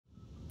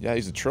Yeah,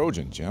 he's a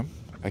Trojan, Jim.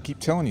 I keep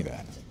telling you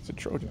that. He's a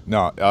Trojan.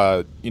 No,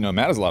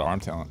 Matt has a lot of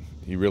arm talent.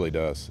 He really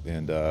does.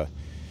 And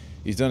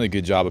he's done a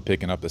good job of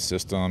picking up the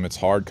system. It's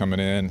hard coming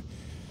in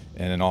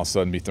and then all of a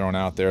sudden be thrown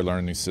out there, learn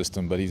a new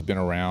system, but he's been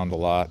around a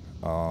lot.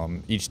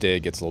 Each day it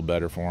gets a little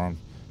better for him.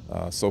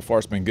 So far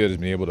it's been good. He's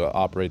been able to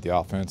operate the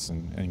offense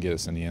and get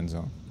us in the end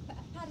zone.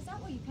 Pat, is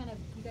that what you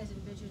guys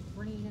envision,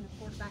 bringing in a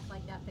quarterback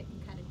like that can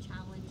kind of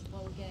challenge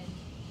Logan?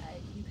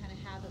 You kind of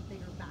have a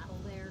bigger battle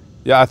there?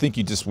 Yeah, I think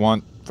you just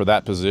want, for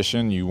that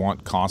position, you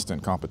want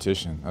constant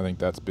competition. I think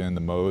that's been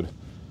the mode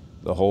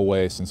the whole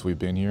way since we've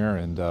been here,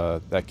 and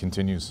that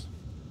continues.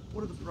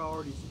 What are the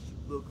priorities that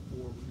you look for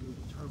when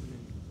you're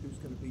determining who's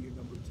going to be your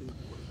number 2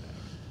 quarterback?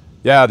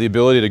 Yeah, the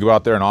ability to go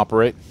out there and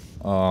operate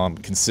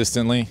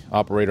consistently,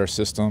 operate our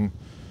system,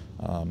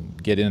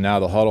 get in and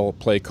out of the huddle,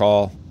 play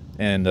call,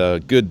 and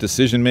good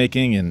decision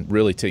making, and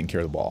really taking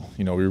care of the ball.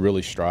 We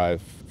really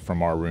strive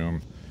from our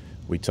room.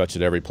 We touch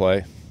it every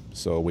play,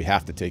 so we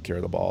have to take care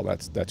of the ball.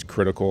 That's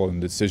critical in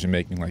decision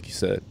making, like you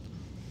said.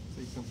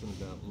 Say something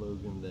about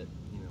Logan that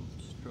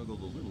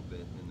struggled a little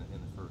bit in the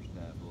first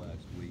half of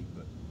last week,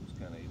 but was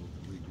kind of able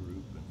to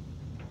regroup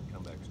and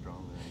come back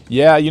stronger.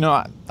 Yeah,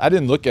 I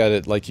didn't look at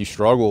it like he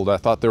struggled. I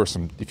thought there were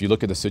some, if you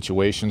look at the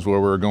situations where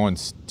we were going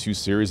 2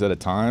 series at a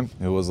time,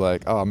 it was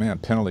like, oh man,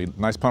 penalty,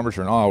 nice punt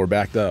return, oh, we're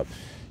backed up.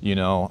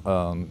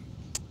 A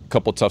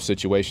couple tough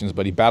situations,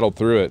 but he battled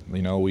through it.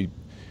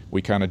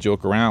 We kind of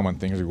joke around when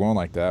things are going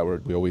like that.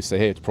 We always say,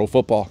 hey, it's pro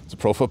football. It's a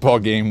pro football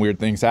game. Weird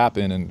things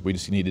happen, and we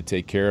just need to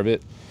take care of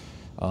it.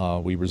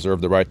 We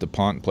reserve the right to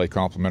punt and play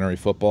complementary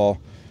football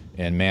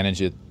and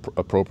manage it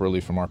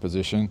appropriately from our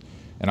position.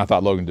 And I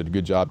thought Logan did a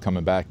good job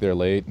coming back there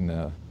late, and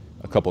a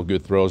couple of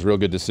good throws, real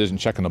good decision,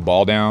 checking the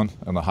ball down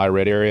in the high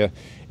red area,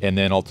 and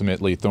then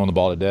ultimately throwing the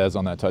ball to Dez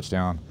on that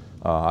touchdown.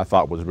 I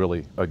thought was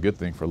really a good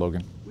thing for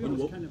Logan. We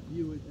always kind of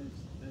view it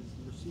as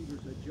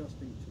receivers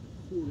adjusting to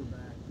the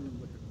quarterback, doing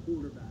what the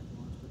quarterback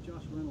wants. But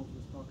Josh Reynolds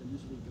was talking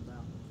this week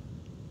about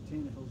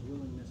Tannehill's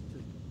willingness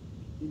to,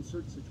 in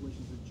certain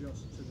situations,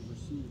 adjust to the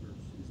receivers.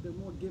 Is there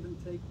more give and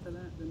take to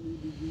that than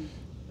maybe you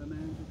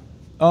imagine?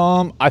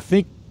 I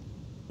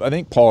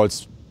think Paul,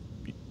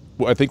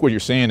 I think what you're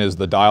saying is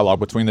the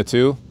dialogue between the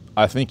two.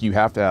 I think you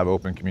have to have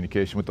open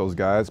communication with those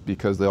guys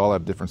because they all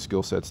have different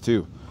skill sets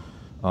too.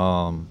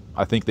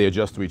 I think they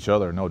adjust to each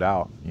other, no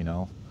doubt.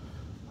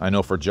 I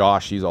know for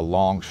Josh, he's a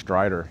long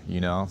strider,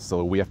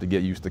 so we have to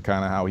get used to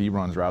kind of how he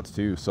runs routes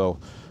too. So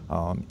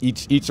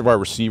each of our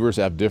receivers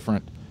have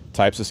different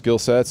types of skill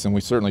sets, and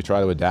we certainly try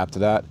to adapt to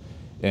that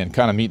and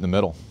kind of meet in the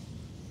middle.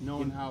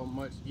 Knowing how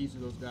much each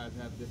of those guys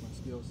have different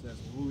skill sets,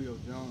 Julio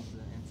Jones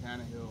and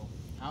Tannehill,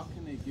 how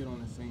can they get on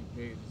the same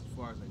page as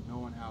far as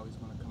knowing how he's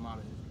going to come out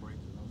of his breaks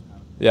and those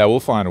kind of things? Yeah, we'll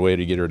find a way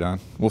to get her done.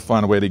 We'll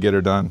find a way to get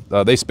her done.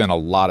 They spend a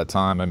lot of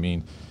time.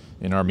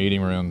 In our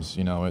meeting rooms,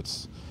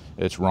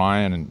 it's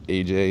Ryan and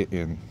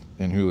AJ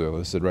and Julio.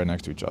 They sit right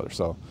next to each other.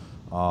 So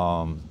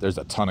there's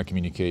a ton of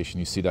communication.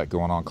 You see that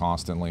going on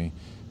constantly.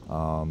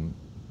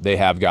 They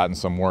have gotten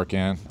some work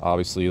in.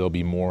 Obviously, there'll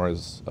be more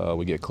as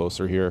we get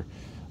closer here.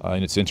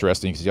 And it's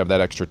interesting because you have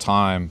that extra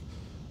time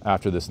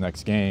after this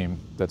next game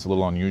that's a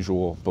little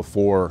unusual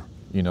before,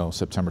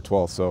 September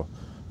 12th. So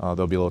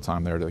there'll be a little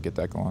time there to get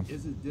that going.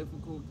 Is it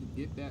difficult to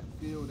get that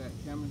feel, that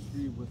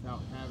chemistry,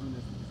 without having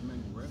as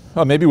many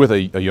reps? Maybe with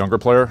a younger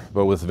player,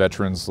 but with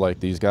veterans like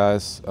these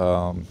guys,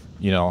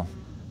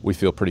 we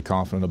feel pretty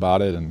confident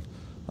about it. And,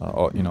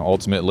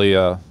 ultimately,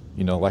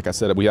 like I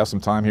said, we have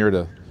some time here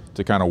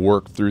to kind of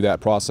work through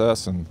that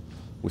process, and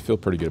we feel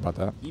pretty good about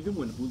that. Even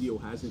when Julio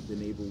hasn't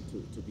been able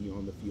to be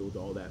on the field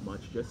all that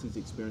much, just his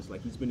experience,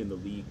 like he's been in the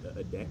league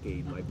a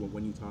decade, like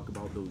when you talk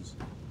about those,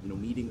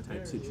 meeting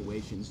type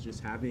situations,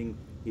 just having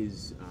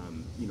his,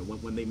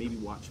 when they maybe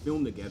watch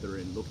film together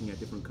and looking at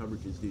different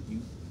coverages, did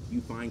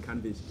you find kind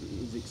of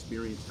his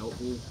experience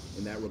helpful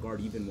in that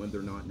regard, even when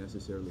they're not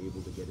necessarily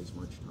able to get as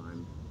much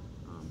time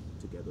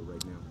together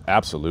right now?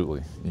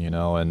 Absolutely,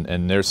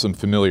 and there's some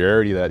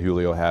familiarity that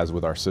Julio has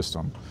with our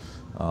system.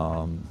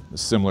 A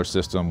similar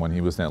system when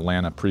he was in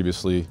Atlanta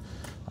previously,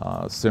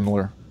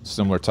 similar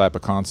type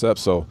of concept.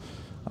 So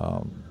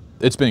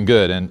it's been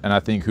good, and I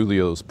think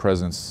Julio's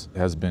presence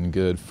has been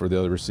good for the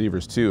other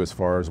receivers too, as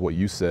far as what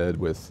you said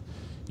with,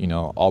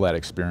 all that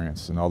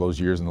experience and all those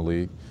years in the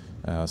league.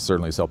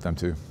 Certainly has helped them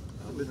too.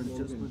 Been an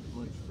adjustment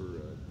much for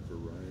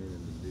Ryan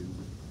and the new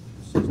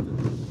system,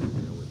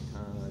 with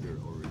Todd,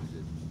 or is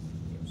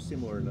it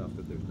similar enough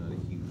that there's not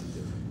a huge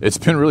difference? It's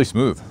been really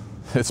smooth.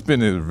 It's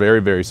been very,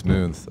 very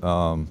smooth.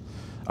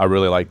 I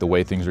really like the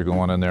way things are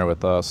going in there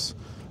with us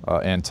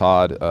and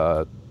Todd.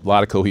 A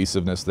lot of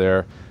cohesiveness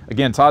there.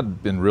 Again, Todd's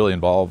been really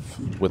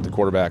involved with the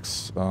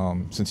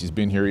quarterbacks since he's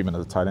been here, even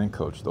as a tight end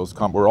coach.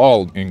 We're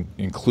all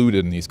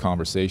included in these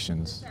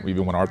conversations,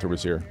 even when Arthur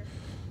was here.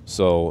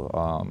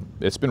 So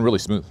it's been really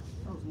smooth.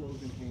 How's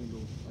Logan handle,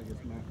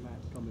 Matt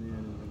coming in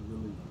and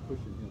really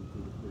pushing him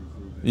through the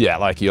preseason? Yeah,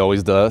 like he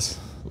always does.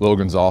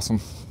 Logan's awesome.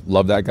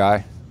 Love that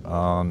guy.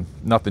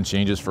 Nothing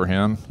changes for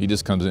him. He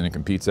just comes in and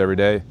competes every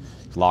day.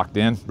 He's locked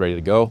in, ready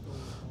to go.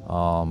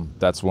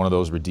 that's one of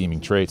those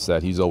redeeming traits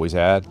that he's always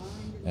had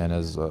and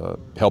has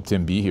helped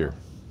him be here.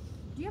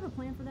 Do you have a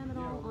plan for them at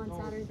all on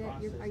Saturday?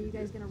 Are you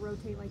guys going to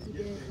rotate like you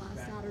did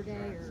last Saturday?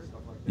 Or?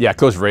 Yeah,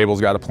 Coach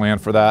Vrabel's got a plan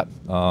for that.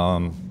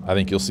 I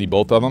think you'll see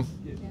both of them,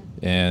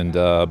 and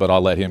but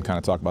I'll let him kind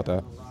of talk about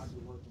that.